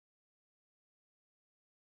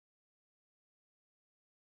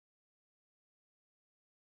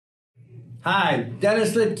Hi,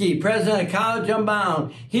 Dennis Littky, President of College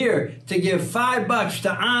Unbound, here to give $5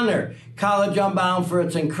 to honor College Unbound for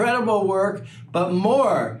its incredible work, but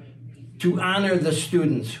more to honor the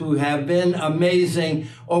students who have been amazing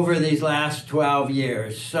over these last 12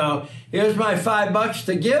 years. So here's my $5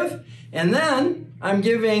 to give, and then I'm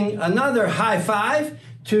giving another high five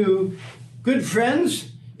to good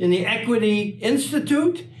friends in the Equity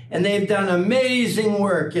Institute, and they've done amazing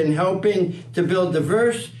work in helping to build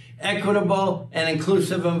diverse, equitable, and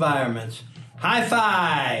inclusive environments. High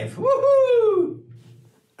five! Woohoo!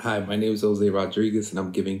 Hi, my name is Jose Rodriguez, and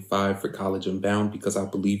I'm giving 5 for College Unbound because I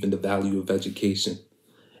believe in the value of education.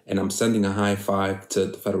 And I'm sending a high five to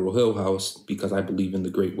the Federal Hill House because I believe in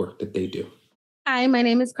the great work that they do. Hi, my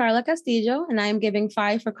name is Carla Castillo, and I am giving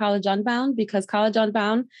 5 for College Unbound because College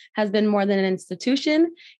Unbound has been more than an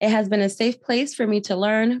institution. It has been a safe place for me to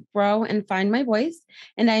learn, grow, and find my voice.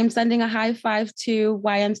 And I am sending a high five to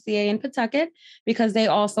YMCA in Pawtucket because they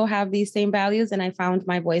also have these same values, and I found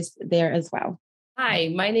my voice there as well.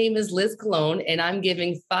 Hi, my name is Liz Colon, and I'm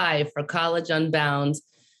giving 5 for College Unbound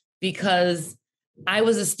because I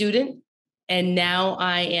was a student, and now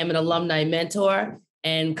I am an alumni mentor.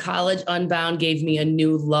 And College Unbound gave me a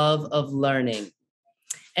new love of learning.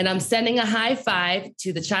 And I'm sending a high five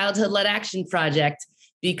to the Childhood Lead Action Project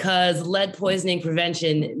because lead poisoning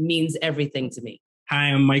prevention means everything to me. Hi,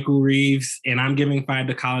 I'm Michael Reeves, and I'm giving 5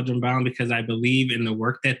 to College Unbound because I believe in the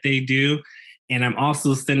work that they do. And I'm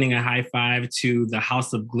also sending a high five to the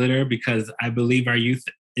House of Glitter because I believe our youth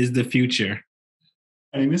is the future.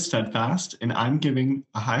 My name is Steadfast, and I'm giving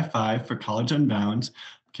a high five for College Unbound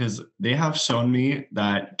because they have shown me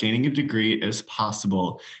that gaining a degree is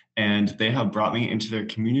possible, and they have brought me into their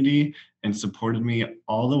community and supported me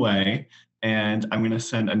all the way. And I'm going to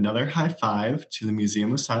send another high five to the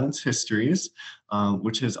Museum of Silence Histories,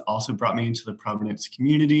 which has also brought me into the Providence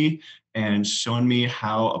community and shown me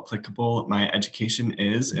how applicable my education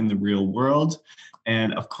is in the real world.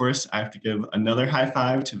 And of course, I have to give another high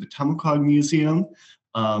five to the Tamaquag Museum,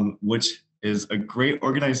 which is a great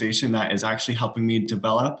organization that is actually helping me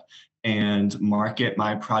develop and market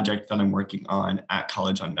my project that I'm working on at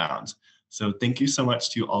College Unbound. So thank you so much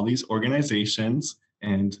to all these organizations,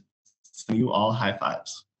 and send you all high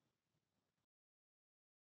fives.